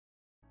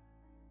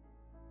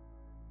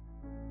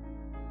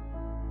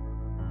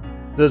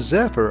The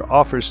Zephyr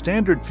offers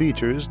standard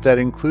features that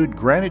include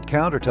granite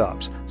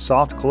countertops,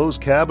 soft close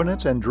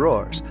cabinets and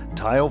drawers,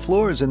 tile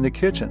floors in the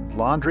kitchen,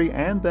 laundry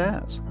and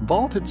baths,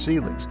 vaulted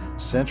ceilings,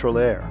 central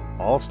air,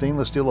 all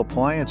stainless steel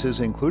appliances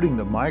including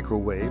the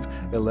microwave,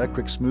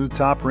 electric smooth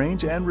top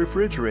range and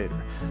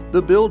refrigerator.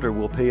 The builder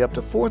will pay up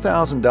to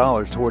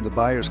 $4,000 toward the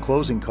buyer's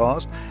closing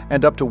cost,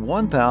 and up to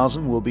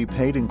 $1,000 will be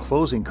paid in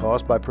closing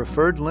costs by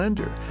preferred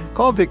lender.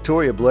 Call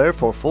Victoria Blair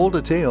for full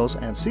details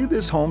and see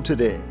this home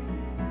today.